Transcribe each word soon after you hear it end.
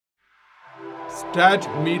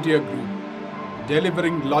Stat Media Group,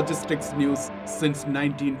 delivering logistics news since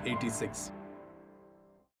 1986.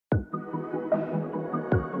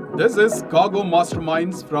 This is Cargo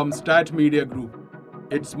Masterminds from Stat Media Group.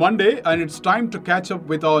 It's Monday and it's time to catch up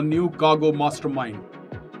with our new Cargo Mastermind.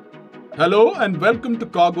 Hello and welcome to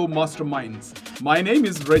Cargo Masterminds. My name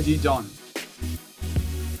is Reggie John.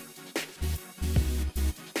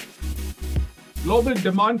 Global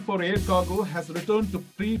demand for air cargo has returned to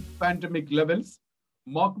pre-pandemic levels,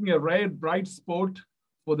 marking a rare bright spot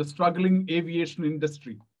for the struggling aviation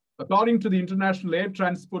industry. According to the International Air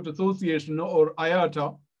Transport Association, or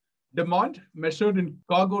IATA, demand measured in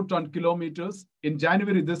cargo ton kilometers in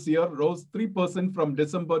January this year rose 3% from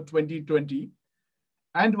December 2020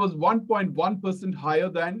 and was 1.1% higher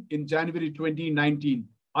than in January 2019.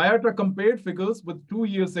 IATA compared figures with 2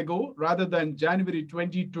 years ago rather than January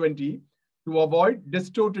 2020 to avoid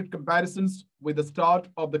distorted comparisons with the start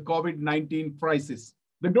of the COVID-19 crisis.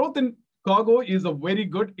 The growth in cargo is a very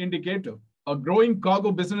good indicator. A growing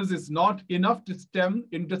cargo business is not enough to stem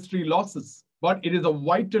industry losses, but it is a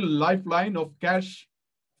vital lifeline of cash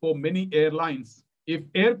for many airlines. If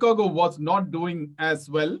air cargo was not doing as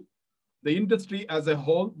well, the industry as a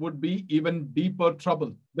whole would be even deeper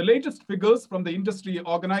trouble. The latest figures from the industry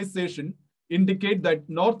organization indicate that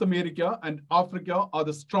North America and Africa are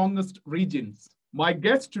the strongest regions. My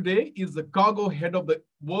guest today is the cargo head of the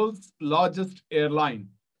world's largest airline,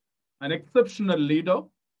 an exceptional leader,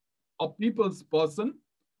 a people's person,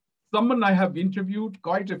 someone I have interviewed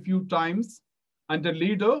quite a few times, and a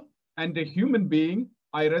leader and a human being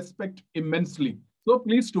I respect immensely. So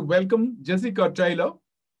pleased to welcome Jessica Taylor,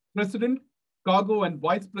 President, Cargo and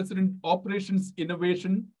Vice President, Operations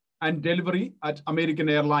Innovation and Delivery at American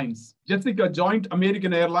Airlines. Jessica joined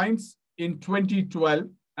American Airlines in 2012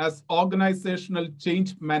 as Organizational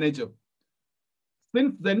Change Manager.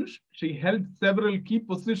 Since then, she held several key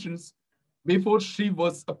positions before she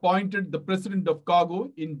was appointed the President of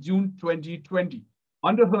Cargo in June 2020.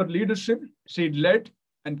 Under her leadership, she led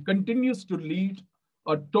and continues to lead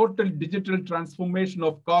a total digital transformation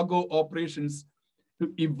of cargo operations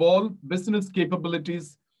to evolve business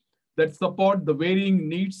capabilities that support the varying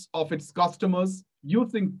needs of its customers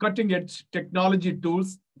using cutting-edge technology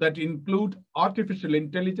tools that include artificial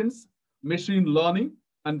intelligence, machine learning,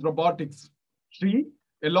 and robotics. She,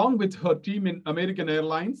 along with her team in American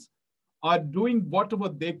Airlines, are doing whatever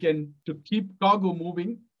they can to keep cargo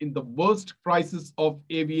moving in the worst crisis of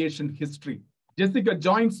aviation history. Jessica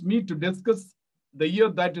joins me to discuss the year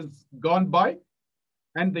that is gone by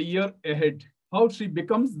and the year ahead, how she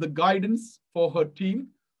becomes the guidance for her team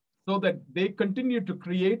so that they continue to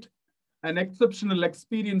create an exceptional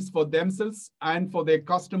experience for themselves and for their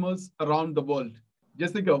customers around the world.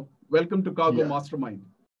 Jessica, welcome to Cargo Mastermind.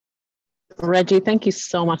 Reggie, thank you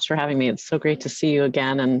so much for having me. It's so great to see you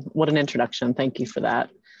again, and what an introduction. Thank you for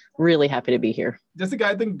that. Really happy to be here. Jessica,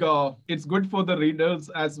 I think it's good for the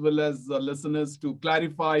readers as well as listeners to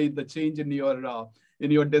clarify the change in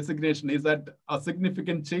your designation. Is that a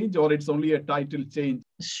significant change or it's only a title change?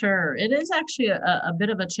 Sure. It is actually a bit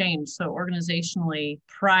of a change. So organizationally,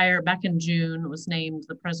 back in June, was named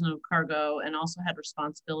the president of cargo and also had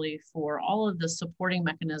responsibility for all of the supporting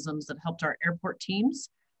mechanisms that helped our airport teams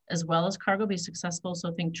as well as cargo be successful.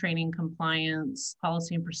 So think training, compliance,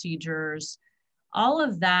 policy and procedures. All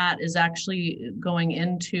of that is actually going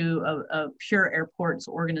into a pure airports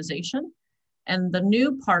organization. And the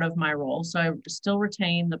new part of my role, so I still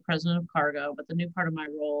retain the president of cargo, but the new part of my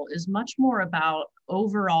role is much more about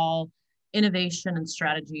overall innovation and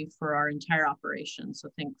strategy for our entire operation. So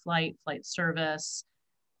think flight service,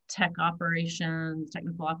 tech operations,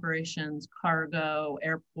 technical operations, cargo,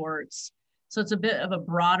 airports. So it's a bit of a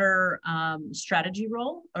broader strategy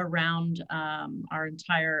role around our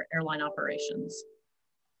entire airline operations.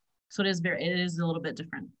 So it is a little bit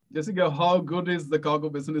different. Jessica, how good is the cargo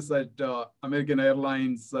business at American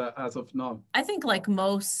Airlines as of now? I think like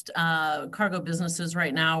most cargo businesses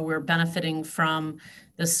right now, we're benefiting from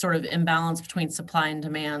this sort of imbalance between supply and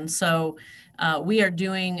demand. So we are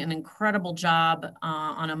doing an incredible job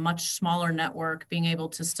on a much smaller network, being able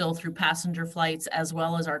to still through passenger flights as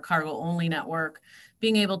well as our cargo only network,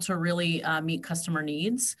 being able to really meet customer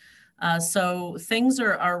needs. So things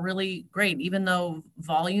are really great, even though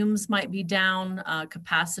volumes might be down,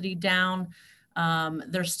 capacity down,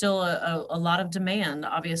 there's still a lot of demand,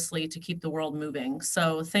 obviously, to keep the world moving.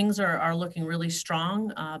 So things are looking really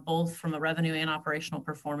strong, both from a revenue and operational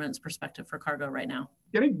performance perspective for cargo right now.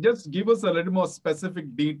 Can you just give us a little more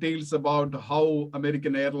specific details about how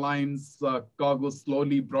American Airlines cargo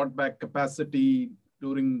slowly brought back capacity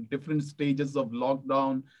during different stages of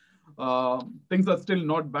lockdown? things are still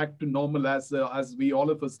not back to normal as we all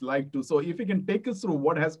of us like to. So if you can take us through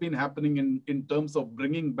what has been happening in terms of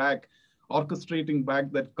bringing back, orchestrating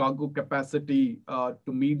back that cargo capacity to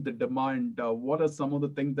meet the demand, what are some of the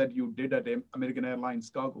things that you did at American Airlines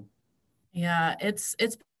Cargo? Yeah, it's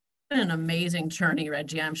been an amazing journey,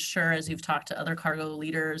 Reggie. I'm sure as you've talked to other cargo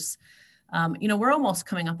leaders, we're almost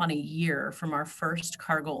coming up on a year from our first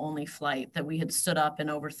cargo only flight that we had stood up in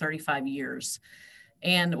over 35 years.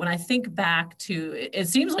 And when I think back to, it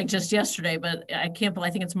seems like just yesterday, but I can't believe,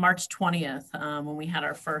 I think it's March 20th when we had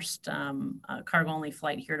our first cargo only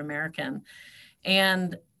flight here at American.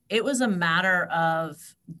 And it was a matter of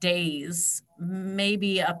days,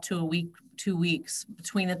 maybe up to a week, 2 weeks,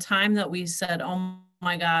 between the time that we said, oh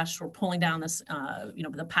my gosh, we're pulling down this,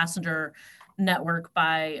 the passenger network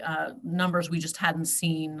by numbers we just hadn't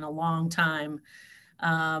seen in a long time.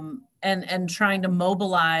 And trying to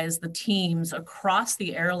mobilize the teams across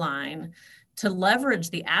the airline to leverage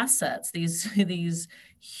the assets, these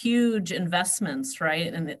huge investments,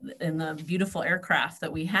 right, in the beautiful aircraft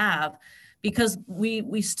that we have, because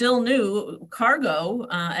we still knew cargo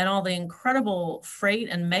and all the incredible freight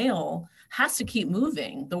and mail has to keep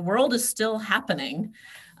moving. The world is still happening.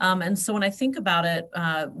 And so when I think about it,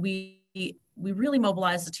 we really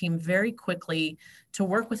mobilized the team very quickly to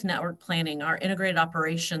work with network planning, our integrated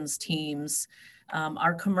operations teams,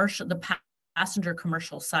 our the passenger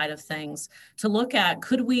commercial side of things, to look at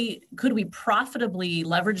could we profitably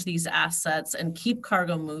leverage these assets and keep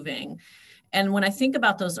cargo moving. And when I think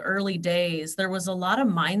about those early days, there was a lot of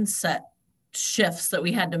mindset shifts that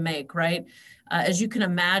we had to make, right? As you can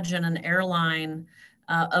imagine, an airline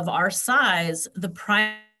of our size, the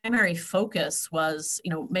primary focus was,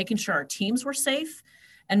 making sure our teams were safe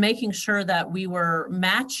and making sure that we were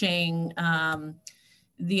matching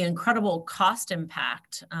the incredible cost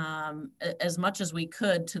impact as much as we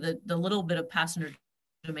could to the little bit of passenger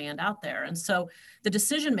demand out there. And so the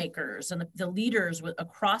decision makers and the leaders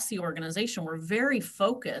across the organization were very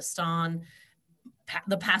focused on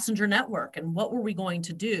the passenger network and what were we going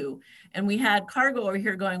to do. And we had cargo over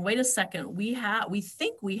here going, wait a second, we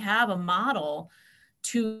think we have a model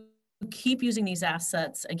to keep using these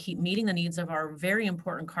assets and keep meeting the needs of our very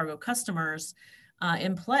important cargo customers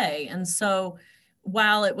in play. And so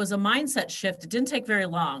while it was a mindset shift, it didn't take very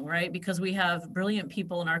long, right? Because we have brilliant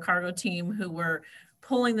people in our cargo team who were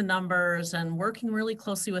pulling the numbers and working really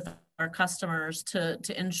closely with our customers to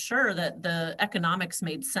ensure that the economics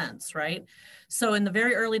made sense, right? So in the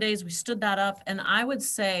very early days, we stood that up. And I would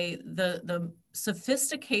say the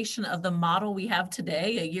sophistication of the model we have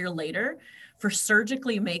today, a year later, for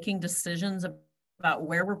surgically making decisions about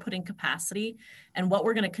where we're putting capacity and what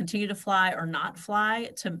we're going to continue to fly or not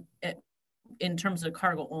fly in terms of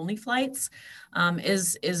cargo only flights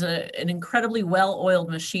is an incredibly well-oiled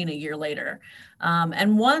machine a year later.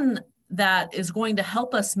 And one that is going to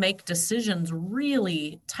help us make decisions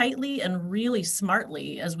really tightly and really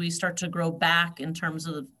smartly as we start to grow back in terms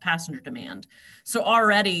of the passenger demand. So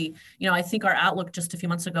already, I think our outlook just a few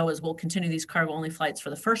months ago is we'll continue these cargo only flights for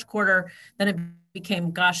the first quarter. Then it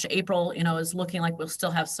became, April, is looking like we'll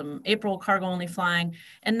still have some April cargo only flying.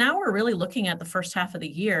 And now we're really looking at the first half of the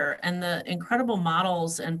year and the incredible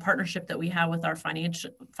models and partnership that we have with our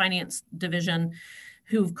finance division,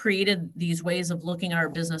 who've created these ways of looking at our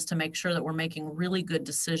business to make sure that we're making really good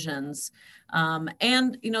decisions.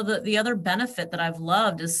 And the other benefit that I've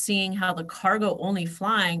loved is seeing how the cargo only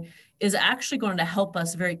flying is actually going to help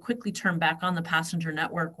us very quickly turn back on the passenger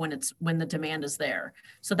network when the demand is there.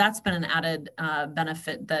 So that's been an added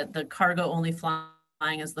benefit, that the cargo only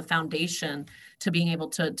flying is the foundation to being able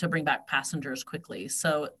to bring back passengers quickly.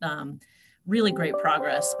 So really great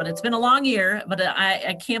progress, but it's been a long year, but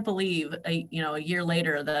I can't believe a year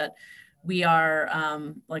later that we are,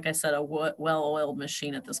 like I said, a well-oiled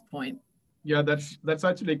machine at this point. Yeah, that's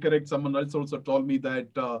actually correct. Someone else also told me that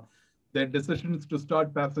their decisions to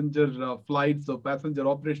start passenger flights or passenger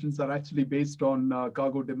operations are actually based on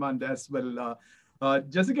cargo demand as well.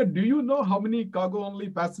 Jessica, do you know how many cargo-only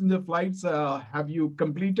passenger flights have you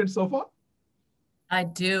completed so far? I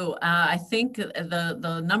do. I think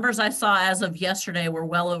the numbers I saw as of yesterday were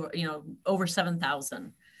well over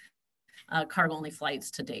 7,000 cargo-only flights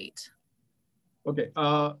to date. Okay.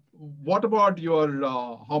 What about your,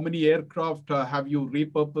 how many aircraft have you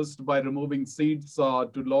repurposed by removing seats to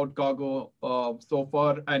load cargo so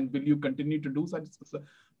far? And will you continue to do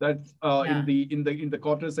that in the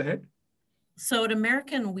quarters ahead? So at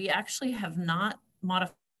American, we actually have not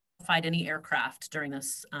modified any aircraft during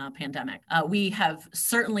this pandemic. We have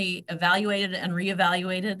certainly evaluated and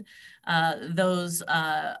reevaluated those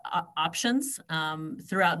options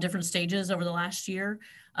throughout different stages over the last year.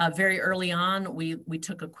 Very early on, we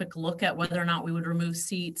took a quick look at whether or not we would remove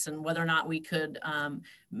seats and whether or not we could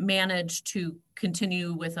manage to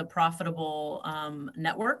continue with a profitable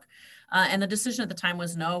network. And the decision at the time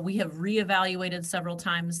was no. We have reevaluated several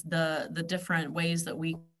times the different ways that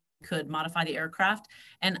we could modify the aircraft.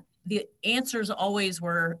 And the answers always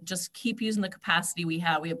were just keep using the capacity we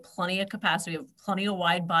have. We have plenty of capacity. We have plenty of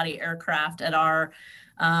wide body aircraft at our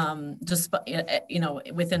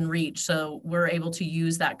within reach. So we're able to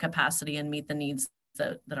use that capacity and meet the needs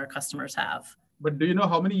that our customers have. But do you know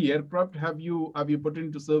how many aircraft have you put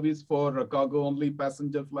into service for cargo only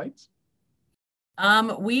passenger flights?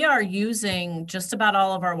 We are using just about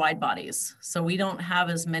all of our wide bodies. So we don't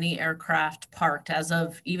have as many aircraft parked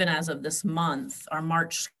even as of this month. Our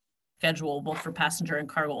March schedule, both for passenger and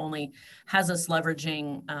cargo only, has us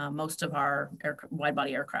leveraging most of our wide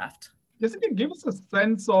body aircraft. Jessica, give us a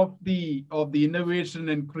sense of the innovation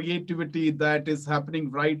and creativity that is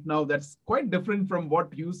happening right now. That's quite different from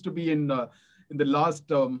what used to be in the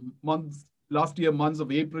last months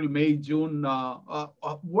of April, May, June.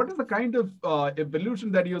 What is the kind of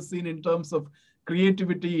evolution that you've seen in terms of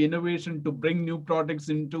creativity, innovation to bring new products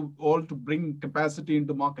to bring capacity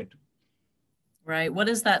into market? Right. What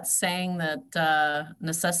is that saying that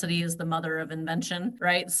necessity is the mother of invention,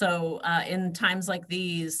 right? So in times like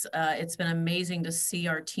these, it's been amazing to see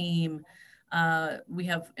our team. We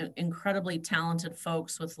have incredibly talented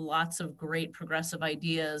folks with lots of great progressive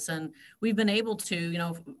ideas. And we've been able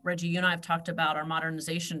to, Reggie, you and I have talked about our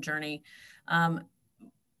modernization journey.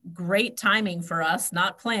 Great timing for us,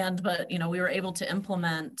 not planned, but we were able to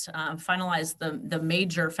finalize the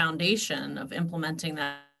major foundation of implementing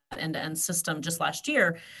that end-to-end system just last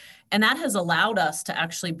year. And that has allowed us to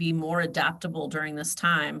actually be more adaptable during this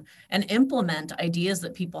time and implement ideas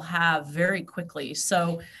that people have very quickly.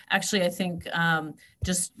 So actually, I think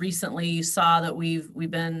just recently you saw that we've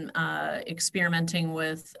been experimenting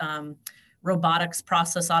with robotics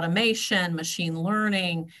process automation, machine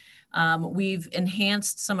learning. We've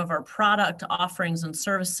enhanced some of our product offerings and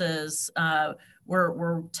services.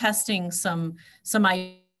 We're testing some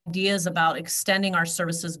ideas about extending our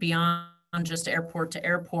services beyond just airport to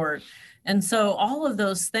airport. And so all of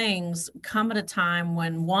those things come at a time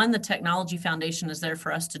when, one, the technology foundation is there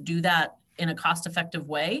for us to do that in a cost-effective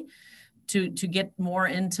way, to get more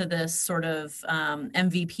into this sort of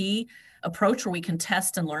MVP approach where we can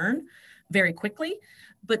test and learn very quickly.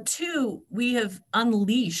 But two, we have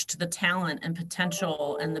unleashed the talent and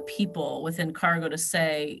potential and the people within cargo to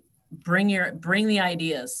say, bring the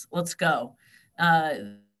ideas, let's go.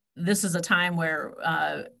 This is a time where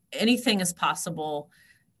anything is possible.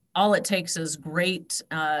 All it takes is great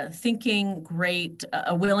thinking,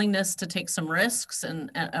 a willingness to take some risks,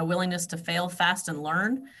 and a willingness to fail fast and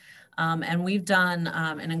learn. And we've done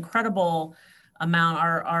an incredible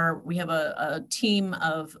amount. We have a team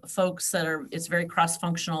of folks it's very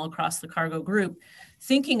cross-functional across the cargo group,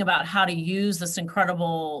 thinking about how to use this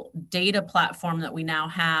incredible data platform that we now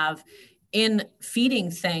have in feeding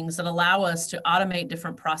things that allow us to automate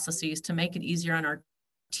different processes, to make it easier on our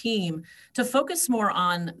team, to focus more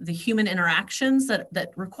on the human interactions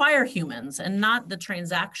that require humans and not the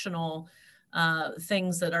transactional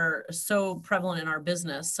things that are so prevalent in our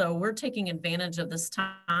business. So we're taking advantage of this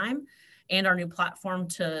time and our new platform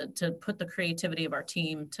to put the creativity of our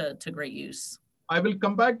team to great use. I will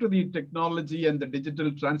come back to the technology and the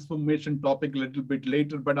digital transformation topic a little bit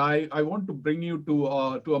later, but I want to bring you to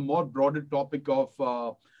a more broader topic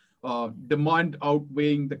of demand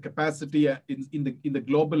outweighing the capacity in the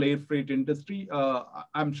global air freight industry.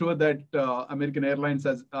 I'm sure that American Airlines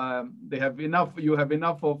you have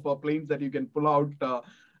enough of planes that you can pull out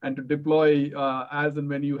and to deploy as and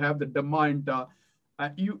when you have the demand.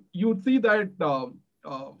 You see that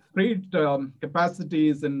freight capacity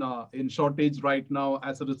is in shortage right now.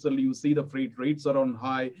 As a result, you see the freight rates are on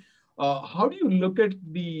high. How do you look at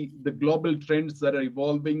the global trends that are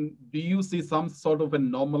evolving? Do you see some sort of a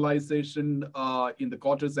normalization in the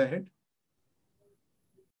quarters ahead?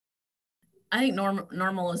 I think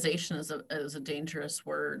normalization is a dangerous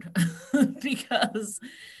word because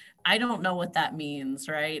I don't know what that means,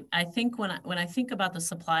 right? I think when I think about the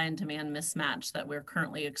supply and demand mismatch that we're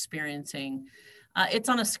currently experiencing, it's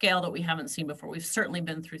on a scale that we haven't seen before. We've certainly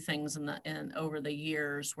been through things over the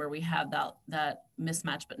years where we have that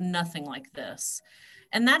mismatch, but nothing like this.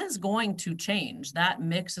 And that is going to change. That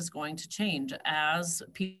mix is going to change as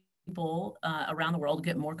people around the world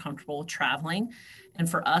get more comfortable with traveling. And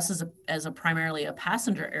for us as a primarily a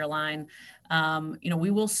passenger airline,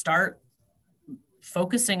 we will start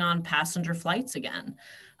focusing on passenger flights again.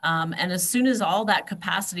 And as soon as all that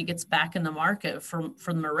capacity gets back in the market from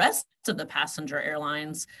the rest of the passenger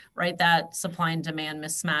airlines, right, that supply and demand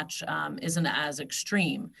mismatch isn't as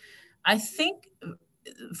extreme. I think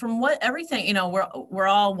from what everything, you know, we're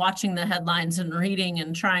all watching the headlines and reading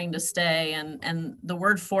and trying to stay, and the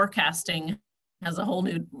word forecasting has a whole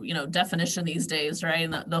new, you know, definition these days,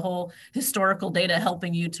 right? And the whole historical data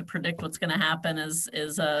helping you to predict what's going to happen is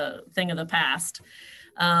a thing of the past.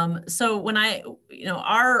 So when you know,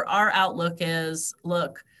 our outlook is,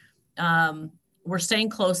 look, we're staying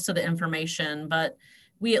close to the information, but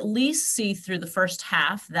we at least see through the first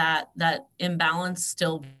half that imbalance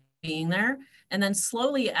still being there. And then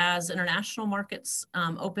slowly as international markets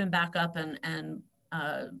open back up and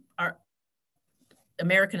our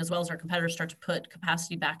American as well as our competitors start to put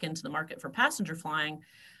capacity back into the market for passenger flying,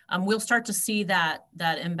 we'll start to see that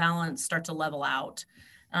imbalance start to level out.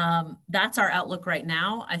 That's our outlook right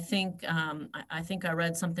now. I think I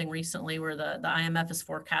read something recently where the IMF is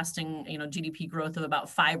forecasting, you know, GDP growth of about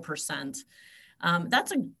 5%.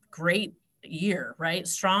 That's a great year, right?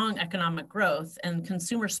 Strong economic growth, and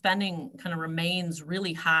consumer spending kind of remains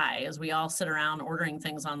really high as we all sit around ordering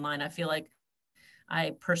things online. I feel like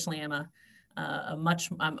I personally am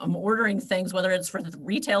I'm ordering things, whether it's for the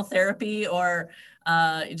retail therapy or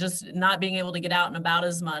just not being able to get out and about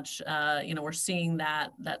as much. You know, we're seeing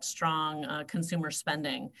that strong consumer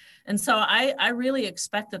spending. And so I really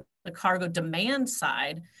expect that the cargo demand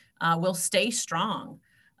side will stay strong.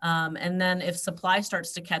 And then if supply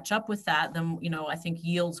starts to catch up with that, then, you know, I think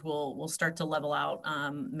yields will start to level out,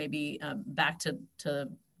 maybe back to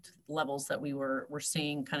levels that we were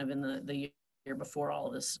seeing kind of in the year before all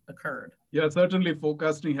of this occurred. Yeah, certainly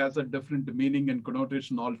forecasting has a different meaning and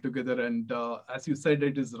connotation altogether. And as you said,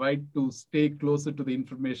 it is right to stay closer to the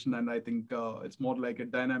information. And I think it's more like a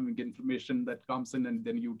dynamic information that comes in and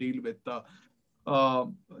then you deal with.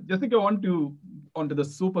 Jessica, onto the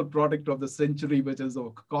super product of the century, which is a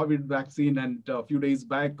COVID vaccine. And a few days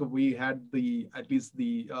back, we had the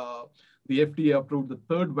FDA approved the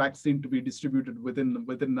third vaccine to be distributed within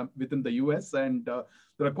the US, and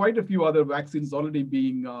there are quite a few other vaccines already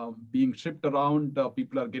being shipped around.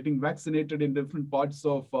 People are getting vaccinated in different parts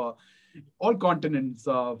of all continents.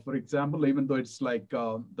 For example, even though it's like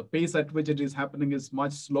the pace at which it is happening is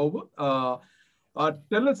much slower.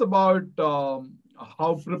 Tell us about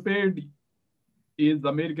how prepared is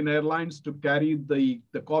American Airlines to carry the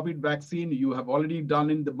COVID vaccine. You have already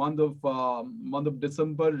done in the month of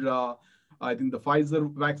December. I think the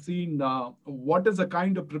Pfizer vaccine. What is the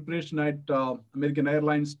kind of preparation at American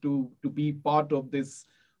Airlines to be part of this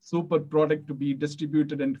super product to be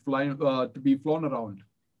distributed and to be flown around?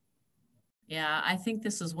 Yeah, I think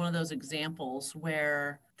this is one of those examples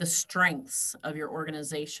where the strengths of your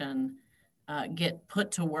organization get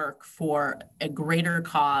put to work for a greater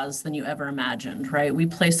cause than you ever imagined, right? We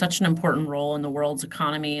play such an important role in the world's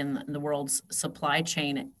economy and the world's supply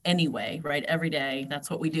chain anyway, right? Every day, that's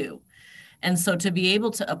what we do. And so to be able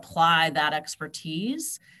to apply that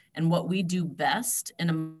expertise and what we do best in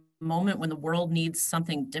a moment when the world needs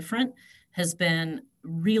something different has been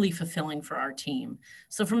really fulfilling for our team.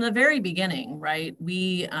 So from the very beginning, right,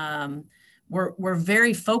 we're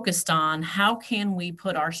very focused on how can we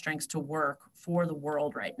put our strengths to work for the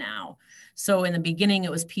world right now. So in the beginning,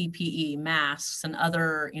 it was PPE, masks, and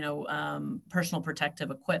other, personal protective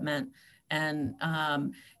equipment. And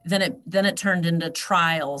then it turned into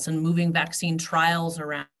trials and moving vaccine trials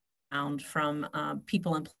around from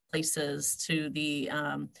people and places to the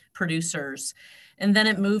producers. And then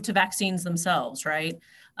it moved to vaccines themselves, right?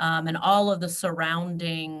 And all of the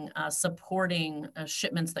surrounding supporting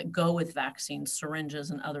shipments that go with vaccines,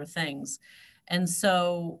 syringes and other things. And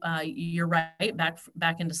so you're right,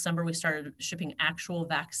 back in December, we started shipping actual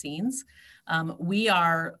vaccines. We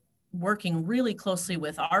are working really closely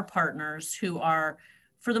with our partners who are,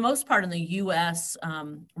 for the most part in the US,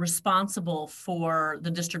 responsible for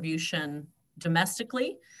the distribution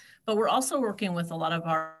domestically, but we're also working with a lot of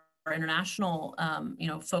our international,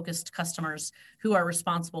 focused customers who are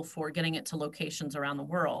responsible for getting it to locations around the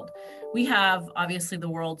world. We have obviously the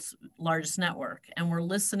world's largest network, and we're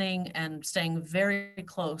listening and staying very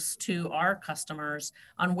close to our customers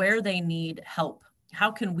on where they need help. How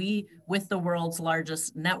can we, with the world's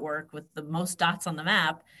largest network, with the most dots on the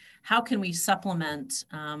map, how can we supplement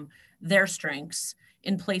their strengths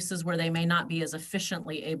in places where they may not be as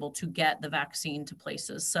efficiently able to get the vaccine to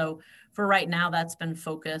places? So for right now, that's been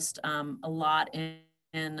focused a lot in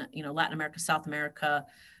Latin America, South America,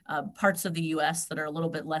 parts of the US that are a little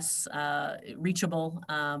bit less reachable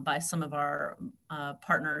by some of our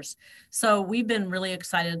partners. So we've been really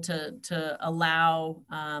excited to allow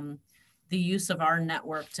the use of our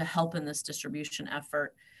network to help in this distribution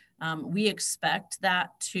effort. We expect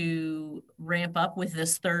that to ramp up with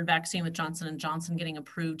this third vaccine with Johnson & Johnson getting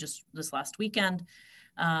approved just this last weekend.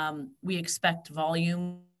 We expect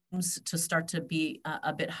volumes to start to be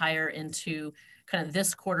a bit higher into kind of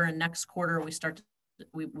this quarter and next quarter.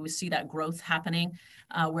 We see that growth happening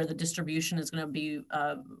where the distribution is going to be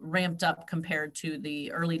ramped up compared to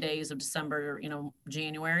the early days of December,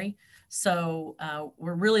 January. So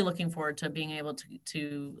we're really looking forward to being able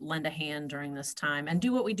to lend a hand during this time and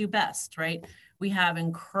do what we do best, right? We have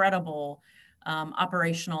incredible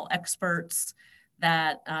operational experts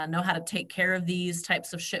that know how to take care of these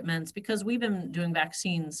types of shipments because we've been doing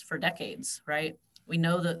vaccines for decades, right? We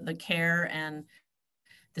know the care and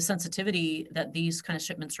the sensitivity that these kind of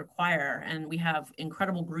shipments require. And we have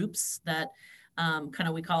incredible groups that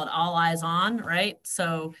we call it all eyes on, right?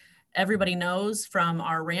 So everybody knows, from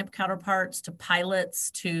our ramp counterparts to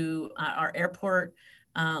pilots to our airport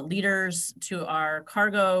leaders to our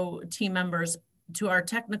cargo team members to our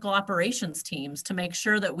technical operations teams, to make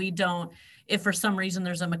sure that we don't, if for some reason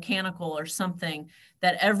there's a mechanical or something,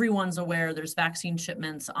 that everyone's aware there's vaccine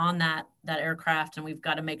shipments on that aircraft, and we've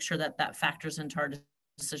got to make sure that that factors into our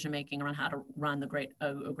decision-making around how to run a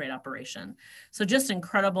great operation. So just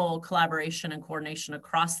incredible collaboration and coordination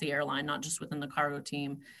across the airline, not just within the cargo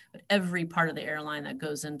team, but every part of the airline that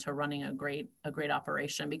goes into running a great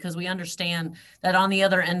operation, because we understand that on the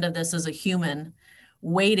other end of this is a human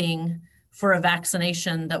waiting for a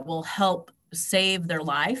vaccination that will help save their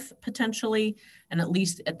life potentially, and at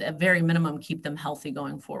least at the very minimum, keep them healthy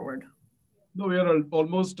going forward. No, we are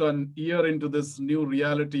almost an year into this new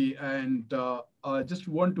reality, and I just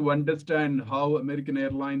want to understand how American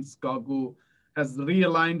Airlines Cargo has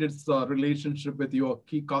realigned its relationship with your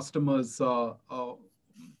key customers. Tell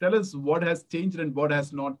us what has changed and what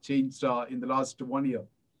has not changed in the last 1 year.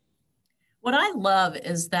 What I love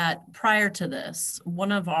is that prior to this,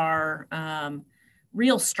 one of our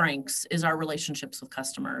real strengths is our relationships with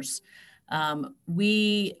customers.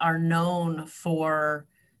 We are known for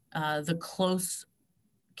the close,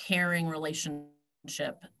 caring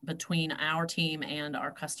relationship between our team and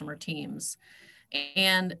our customer teams.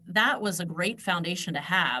 And that was a great foundation to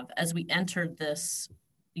have as we entered this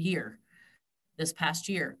past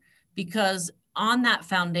year, because on that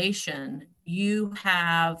foundation, you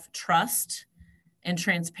have trust and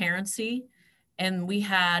transparency. And we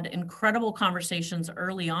had incredible conversations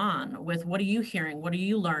early on with, what are you hearing? What are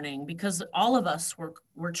you learning? Because all of us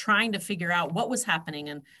were trying to figure out what was happening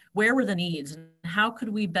and where were the needs and how could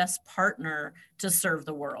we best partner to serve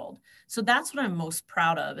the world. So that's what I'm most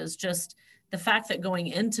proud of, is just the fact that going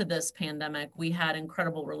into this pandemic, we had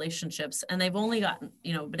incredible relationships, and they've only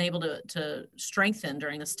been able to strengthen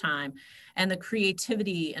during this time. And the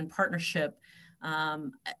creativity and partnership,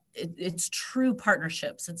 it's true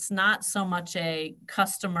partnerships. It's not so much a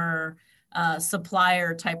customer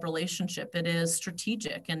supplier type relationship. It is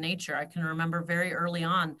strategic in nature. I can remember very early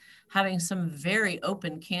on having some very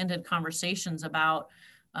open, candid conversations about,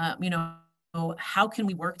 how can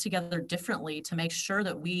we work together differently to make sure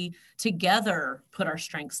that we together put our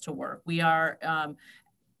strengths to work. We are,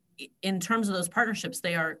 in terms of those partnerships,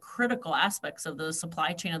 they are critical aspects of the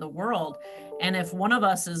supply chain of the world. And if one of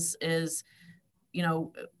us is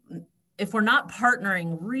if we're not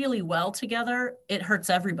partnering really well together, it hurts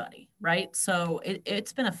everybody, right? So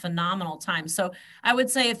it's been a phenomenal time. So I would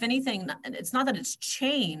say, if anything, it's not that it's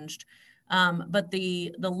changed, but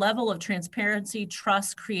the level of transparency,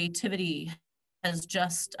 trust, creativity has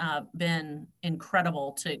just been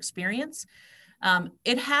incredible to experience.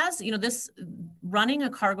 It has, this running a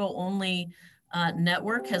cargo only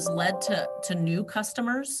network has led to new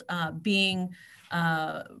customers being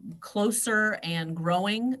closer and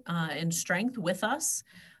growing in strength with us.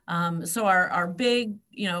 So our big,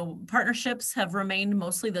 partnerships have remained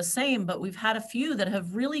mostly the same, but we've had a few that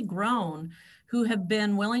have really grown, who have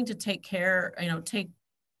been willing to take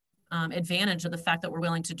advantage of the fact that we're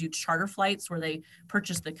willing to do charter flights where they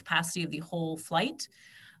purchase the capacity of the whole flight.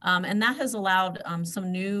 And that has allowed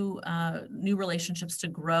some new relationships to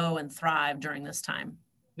grow and thrive during this time.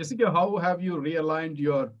 Jessica, how have you realigned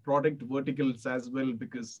your product verticals as well?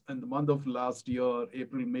 Because in the month of last year,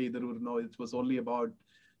 April, May, it was only about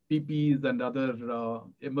PPEs and other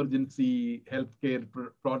emergency healthcare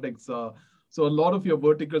products. So a lot of your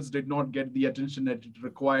verticals did not get the attention that it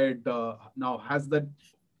required. Now, have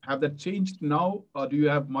that changed now? Or do you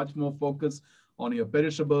have much more focus on your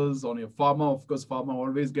perishables, on your pharma? Of course, pharma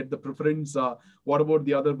always get the preference. What about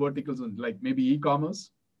the other verticals, like maybe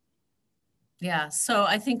e-commerce? Yeah, so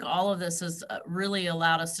I think all of this has really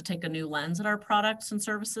allowed us to take a new lens at our products and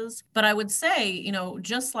services. But I would say,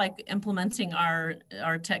 just like implementing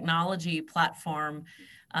our technology platform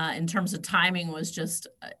in terms of timing was just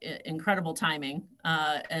incredible timing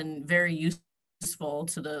and very useful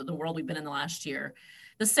to the world we've been in the last year.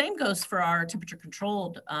 The same goes for our temperature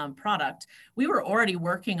controlled product. We were already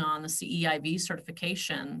working on the CEIV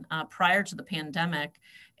certification prior to the pandemic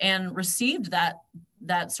and received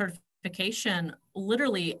that certification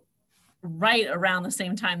literally right around the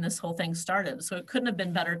same time this whole thing started. So it couldn't have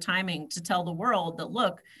been better timing to tell the world that,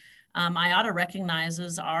 look, IATA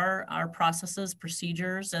recognizes our processes,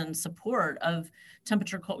 procedures, and support of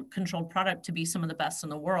temperature controlled product to be some of the best in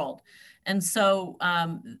the world. And so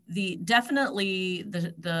definitely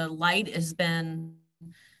the light has been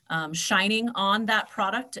shining on that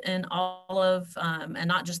product and all of, and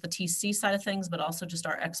not just the TC side of things, but also just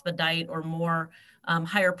our expedite or more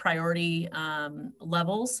higher priority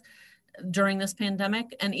levels during this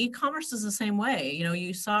pandemic. And e-commerce is the same way.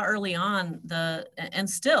 You saw early on and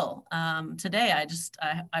still today,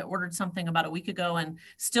 I ordered something about a week ago and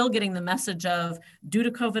still getting the message of due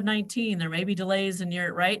to COVID-19, there may be delays in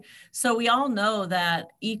your, right? So we all know that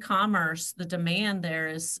e-commerce, the demand there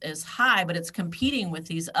is high, but it's competing with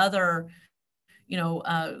these other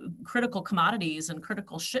critical commodities and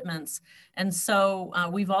critical shipments. And so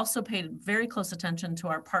we've also paid very close attention to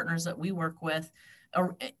our partners that we work with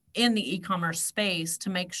in the e-commerce space to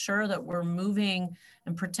make sure that we're moving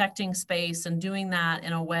and protecting space and doing that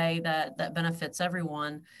in a way that benefits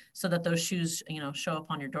everyone so that those shoes, show up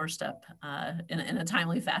on your doorstep in a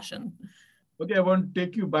timely fashion. Okay, I want to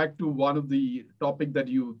take you back to one of the topic that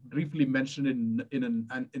you briefly mentioned in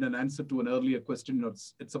an answer to an earlier question.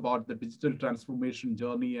 It's about the digital transformation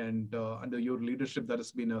journey, and under your leadership, there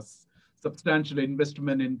has been a substantial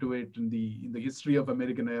investment into it in the history of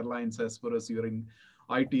American Airlines, as far as your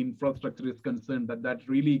IT infrastructure is concerned. That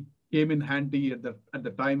really came in handy at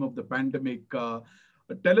the time of the pandemic.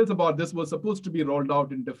 Tell us about this. Was supposed to be rolled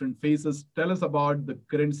out in different phases. Tell us about the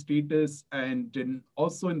current status, and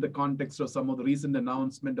also in the context of some of the recent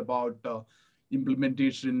announcement about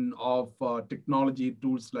implementation of technology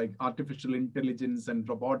tools like artificial intelligence and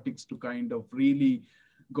robotics to kind of really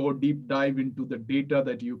go deep dive into the data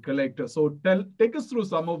that you collect. So take us through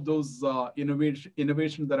some of those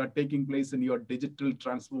innovations that are taking place in your digital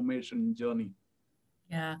transformation journey.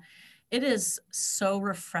 Yeah, it is so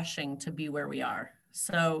refreshing to be where we are.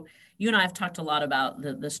 So you and I have talked a lot about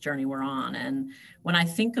this journey we're on. And when I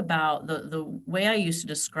think about the way I used to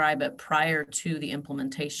describe it prior to the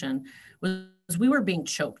implementation was we were being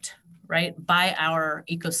choked, right, by our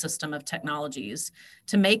ecosystem of technologies.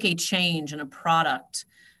 To make a change in a product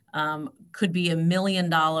could be $1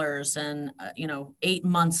 million and 8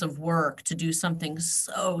 months of work to do something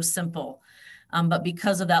so simple. But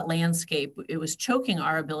because of that landscape, it was choking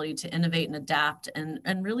our ability to innovate and adapt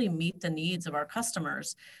and really meet the needs of our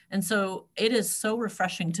customers. And so it is so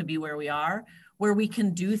refreshing to be where we are, where we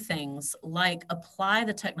can do things like apply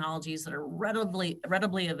the technologies that are readily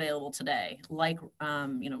available today, like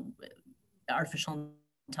artificial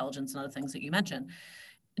intelligence and other things that you mentioned,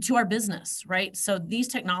 to our business, right? So these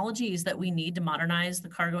technologies that we need to modernize the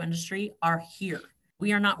cargo industry are here.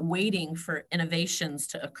 We are not waiting for innovations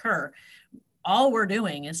to occur. All we're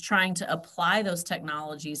doing is trying to apply those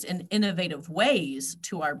technologies in innovative ways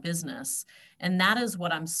to our business. And that is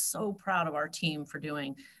what I'm so proud of our team for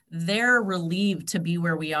doing. They're relieved to be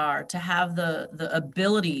where we are, to have the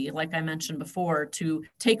ability, like I mentioned before, to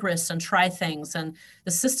take risks and try things. And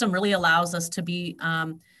the system really allows us to be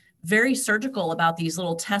very surgical about these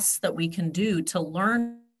little tests that we can do to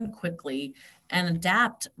learn quickly and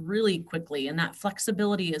adapt really quickly. And that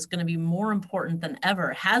flexibility is going to be more important than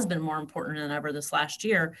ever, has been more important than ever this last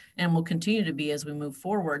year, and will continue to be as we move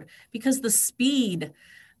forward, because the speed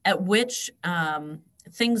at which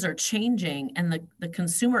things are changing and the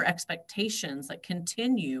consumer expectations that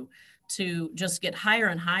continue to just get higher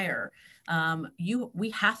and higher,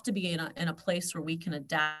 we have to be in a place where we can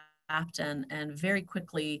adapt and very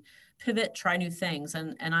quickly pivot, try new things.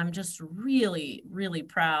 And I'm just really, really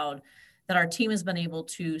proud that our team has been able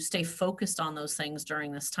to stay focused on those things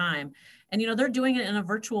during this time. And, they're doing it in a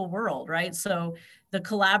virtual world, right? So the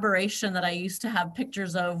collaboration that I used to have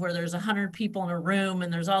pictures of, where there's 100 people in a room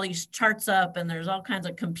and there's all these charts up and there's all kinds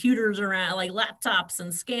of computers around, like laptops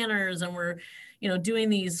and scanners, and we're, doing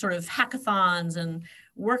these sort of hackathons and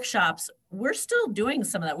workshops. We're still doing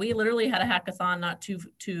some of that. We literally had a hackathon not too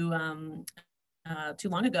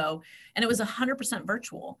long ago, and it was 100%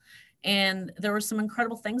 virtual. And there were some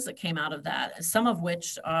incredible things that came out of that, some of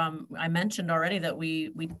which I mentioned already that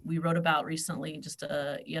we wrote about recently, just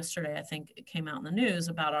yesterday, I think it came out in the news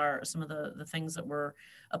about some of the things that we're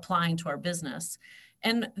applying to our business.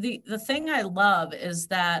 And the thing I love is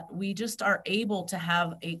that we just are able to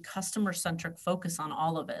have a customer-centric focus on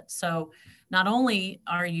all of it. So not only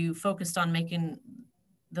are you focused on making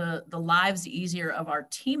the lives easier of our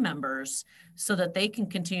team members so that they can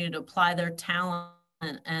continue to apply their talent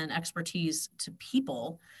and expertise to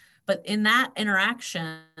people, but in that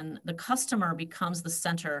interaction, the customer becomes the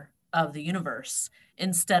center of the universe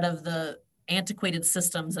instead of the antiquated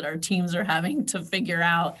systems that our teams are having to figure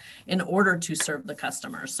out in order to serve the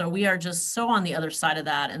customer. So we are just so on the other side of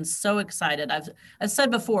that and so excited. I've said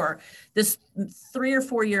before, this 3 or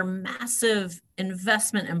 4 year massive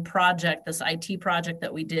investment and project, this IT project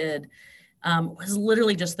that we did, was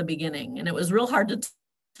literally just the beginning. And it was real hard to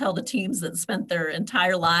tell the teams that spent their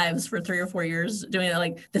entire lives for 3 or 4 years doing it,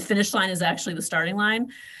 like the finish line is actually the starting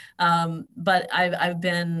line. But I've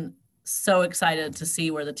been so excited to see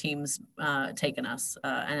where the team's taken us.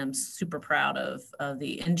 And I'm super proud of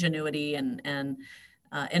the ingenuity and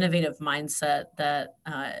innovative mindset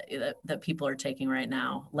that people are taking right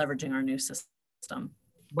now, leveraging our new system.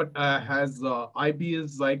 But has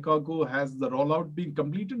IBS Zycargo, has the rollout been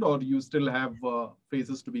completed, or you still have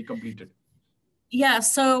phases to be completed? Yeah,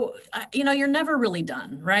 so, you're never really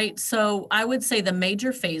done, right? So I would say the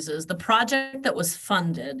major phases, the project that was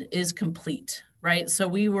funded is complete, right? So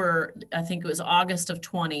I think it was August of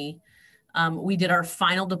 20, we did our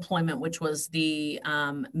final deployment, which was the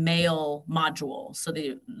mail module. So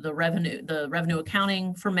the revenue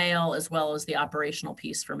accounting for mail, as well as the operational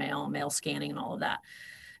piece for mail scanning and all of that.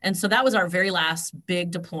 And so that was our very last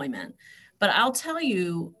big deployment. But I'll tell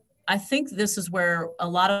you, I think this is where a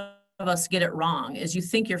lot of us get it wrong, is you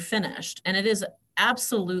think you're finished. And it is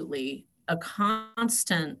absolutely a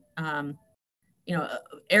constant,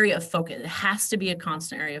 area of focus. It has to be a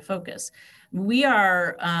constant area of focus. We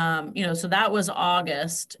are, so that was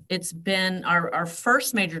August. It's been our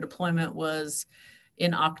first major deployment was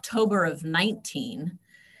in October of 19.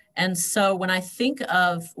 And so when I think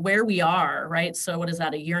of where we are, right? So what is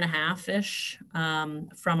that, 1.5 years-ish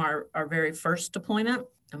from our very first deployment?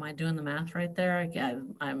 Am I doing the math right there?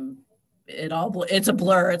 It's a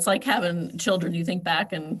blur. It's like having children. You think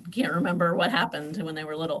back and can't remember what happened when they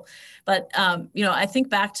were little. But, I think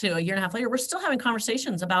back to 1.5 years later, we're still having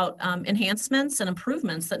conversations about enhancements and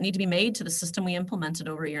improvements that need to be made to the system we implemented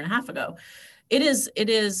over 1.5 years ago. It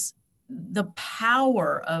is the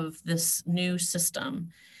power of this new system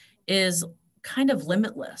is kind of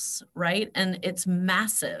limitless, right? And it's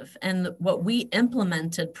massive. And what we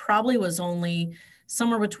implemented probably was only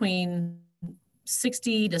somewhere between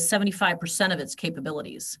 60 to 75% of its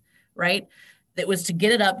capabilities, right? It was to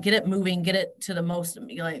get it up, get it moving, get it to the most,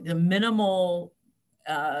 like the minimal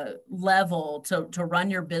level to run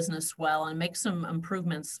your business well and make some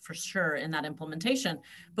improvements for sure in that implementation.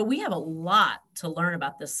 But we have a lot to learn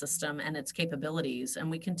about this system and its capabilities, and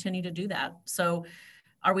we continue to do that. So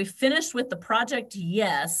are we finished with the project?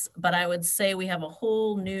 Yes, but I would say we have a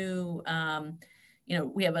whole new,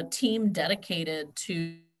 we have a team dedicated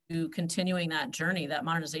to continuing that journey, that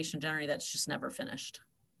modernization journey that's just never finished.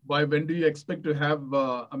 By when do you expect to have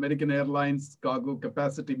American Airlines cargo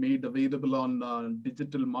capacity made available on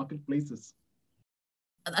digital marketplaces?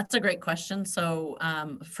 That's a great question. So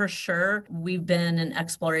for sure, we've been in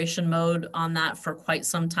exploration mode on that for quite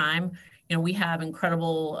some time. We have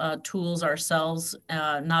incredible tools ourselves,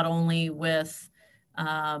 not only with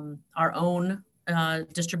our own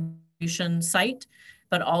distribution site,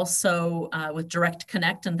 but also with Direct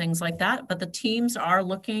Connect and things like that. But the teams are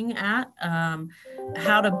looking at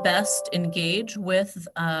how to best engage with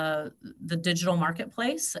the digital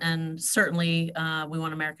marketplace. And certainly we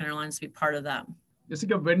want American Airlines to be part of that.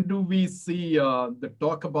 Jessica, when do we see the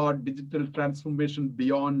talk about digital transformation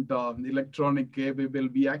beyond electronic airway? Will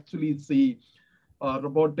we actually see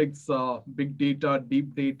robotics, big data,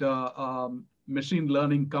 deep data, machine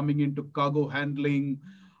learning coming into cargo handling?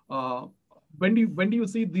 When do you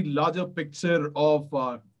see the larger picture of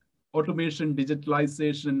automation,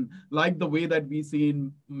 digitalization, like the way that we see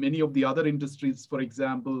in many of the other industries, for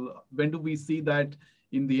example? When do we see that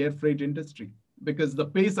in the air freight industry? Because the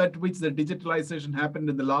pace at which the digitalization happened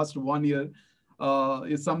in the last 1 year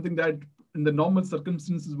is something that in the normal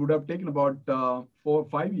circumstances would have taken about 4 or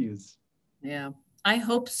 5 years. Yeah, I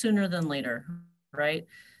hope sooner than later, right?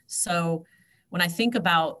 So when I think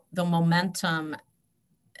about the momentum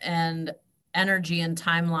and energy and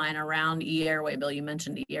timeline around e-airway bill, you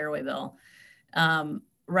mentioned e-airway bill,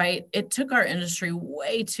 right? It took our industry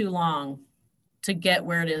way too long to get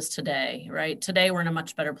where it is today, right? Today we're in a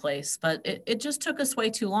much better place, but it just took us way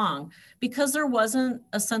too long because there wasn't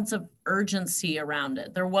a sense of urgency around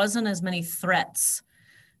it. There wasn't as many threats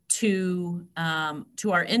to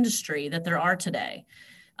our industry that there are today.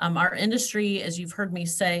 Our industry, as you've heard me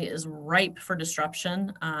say, is ripe for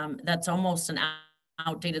disruption. That's almost an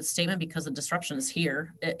outdated statement because the disruption is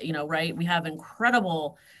here, right? We have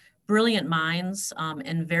incredible, brilliant minds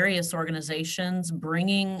in various organizations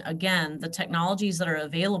bringing, again, the technologies that are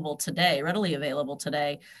available today, readily available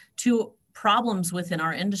today, to problems within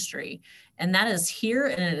our industry. And that is here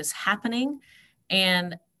and it is happening.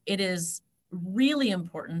 And it is really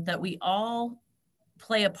important that we all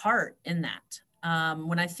play a part in that.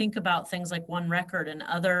 When I think about things like One Record and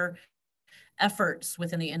other efforts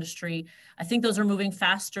within the industry, I think those are moving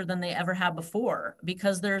faster than they ever have before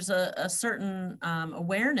because there's a certain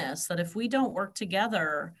awareness that if we don't work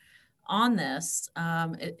together on this,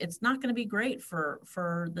 it's not going to be great for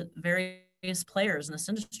the various players in this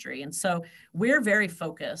industry. And so we're very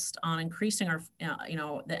focused on increasing our,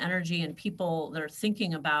 the energy and people that are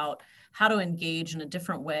thinking about how to engage in a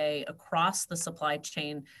different way across the supply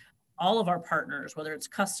chain. All of our partners, whether it's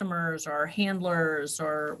customers or handlers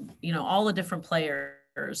or, all the different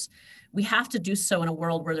players, we have to do so in a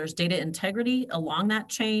world where there's data integrity along that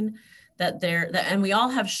chain, and we all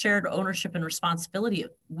have shared ownership and responsibility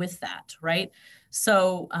with that, right?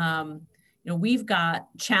 So, we've got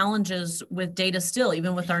challenges with data still,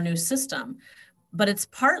 even with our new system, but it's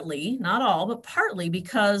partly, not all, but partly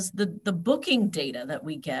because the booking data that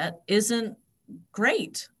we get isn't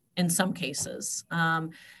great in some cases.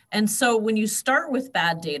 And so when you start with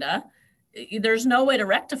bad data, there's no way to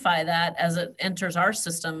rectify that as it enters our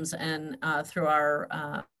systems and through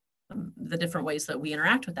our the different ways that we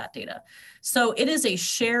interact with that data. So it is a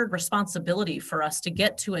shared responsibility for us to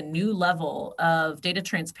get to a new level of data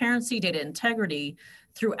transparency, data integrity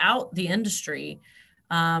throughout the industry,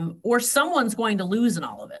 or someone's going to lose in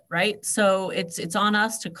all of it, right? So it's on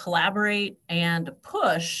us to collaborate and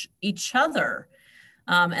push each other.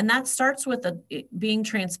 And that starts with being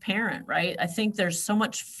transparent, right? I think there's so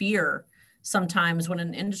much fear sometimes when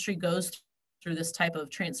an industry goes through this type of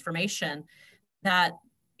transformation that,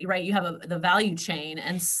 right, you have the value chain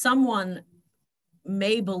and someone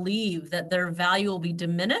may believe that their value will be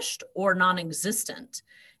diminished or non-existent.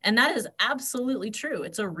 And that is absolutely true.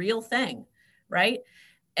 It's a real thing, right?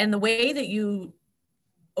 And the way that you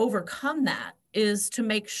overcome that is to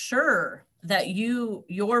make sure that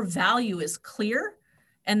your value is clear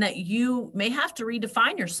and that you may have to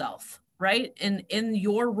redefine yourself, right? In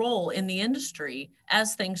your role in the industry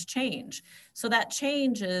as things change. So that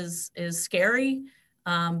change is scary,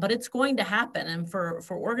 but it's going to happen. And for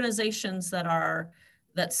organizations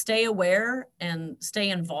that stay aware and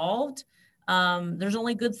stay involved, there's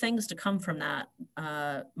only good things to come from that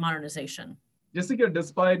modernization. Jessica,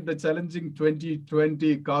 despite the challenging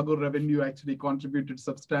 2020, cargo revenue actually contributed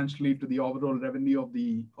substantially to the overall revenue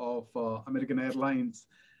of American Airlines.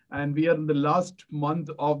 And we are in the last month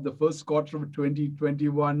of the first quarter of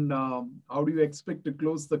 2021. How do you expect to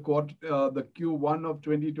close the Q1 of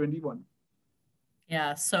 2021?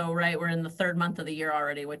 Yeah, so right, we're in the third month of the year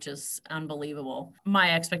already, which is unbelievable.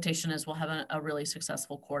 My expectation is we'll have a really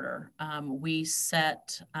successful quarter. We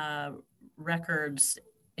set records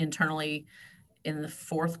internally in the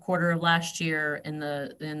fourth quarter of last year, in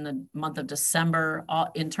the month of December,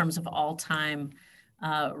 in terms of all-time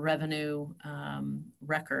revenue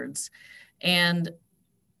records. And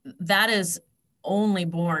that is only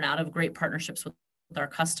born out of great partnerships with our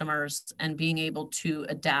customers and being able to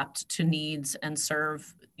adapt to needs and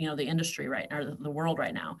serve, the industry right now, or the world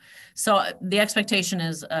right now. So the expectation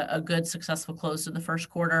is a good, successful close to the first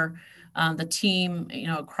quarter. The team,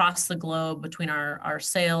 across the globe between our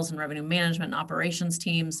sales and revenue management and operations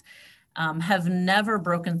teams have never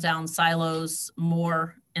broken down silos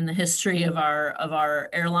more in the history of our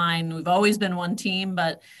airline. We've always been one team,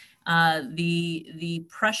 but the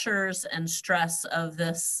pressures and stress of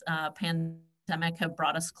this pandemic have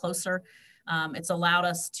brought us closer. It's allowed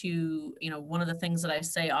us to, one of the things that I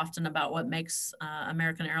say often about what makes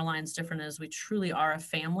American Airlines different is we truly are a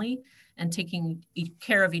family, and taking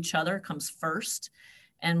care of each other comes first.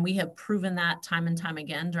 And we have proven that time and time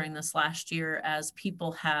again during this last year as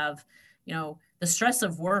people have, the stress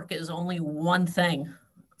of work is only one thing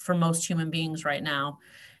for most human beings right now.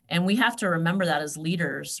 And we have to remember that as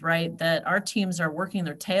leaders, right? That our teams are working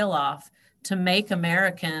their tail off to make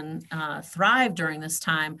American thrive during this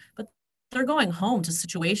time, but they're going home to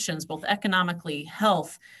situations, both economically,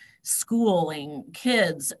 health, schooling,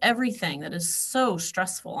 kids, everything that is so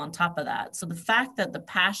stressful on top of that. So the fact that the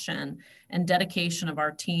passion and dedication of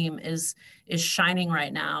our team is shining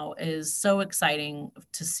right now is so exciting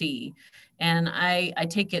to see. And I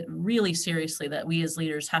take it really seriously that we as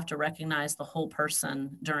leaders have to recognize the whole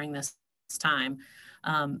person during this time.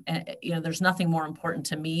 And, there's nothing more important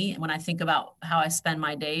to me when I think about how I spend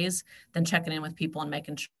my days than checking in with people and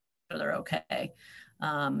making sure they're okay.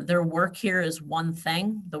 Their work here is one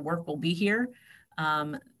thing. The work will be here.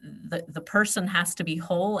 The person has to be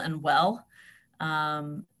whole and well,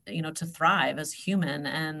 to thrive as human.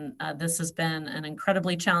 And this has been an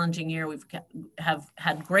incredibly challenging year. Have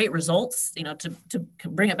had great results, to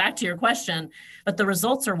bring it back to your question, but the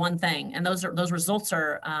results are one thing. And those results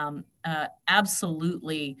are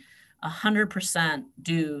absolutely 100%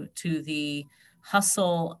 due to the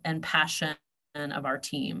hustle and passion of our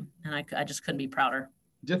team. And I just couldn't be prouder.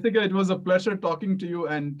 Jessica, it was a pleasure talking to you,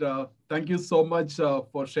 and thank you so much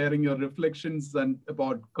for sharing your reflections and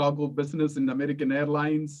about cargo business in American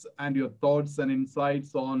Airlines and your thoughts and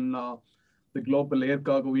insights on the global air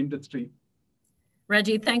cargo industry.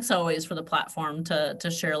 Reggie, thanks always for the platform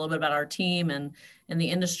to share a little bit about our team and the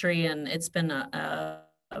industry. And it's been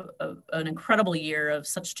an incredible year of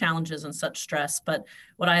such challenges and such stress. But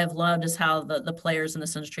what I have loved is how the players in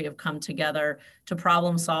this industry have come together to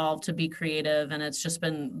problem solve, to be creative. And it's just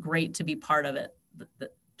been great to be part of it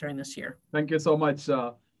during this year. Thank you so much.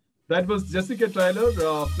 That was Jessica Tyler,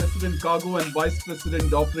 President Cargo and Vice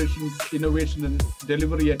President Operations, Innovation and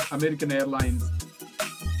Delivery at American Airlines.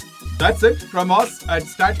 That's it from us at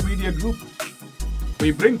Stat Media Group.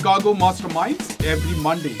 We bring Cargo Masterminds every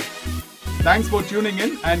Monday. Thanks for tuning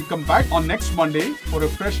in, and come back on next Monday for a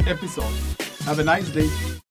fresh episode. Have a nice day.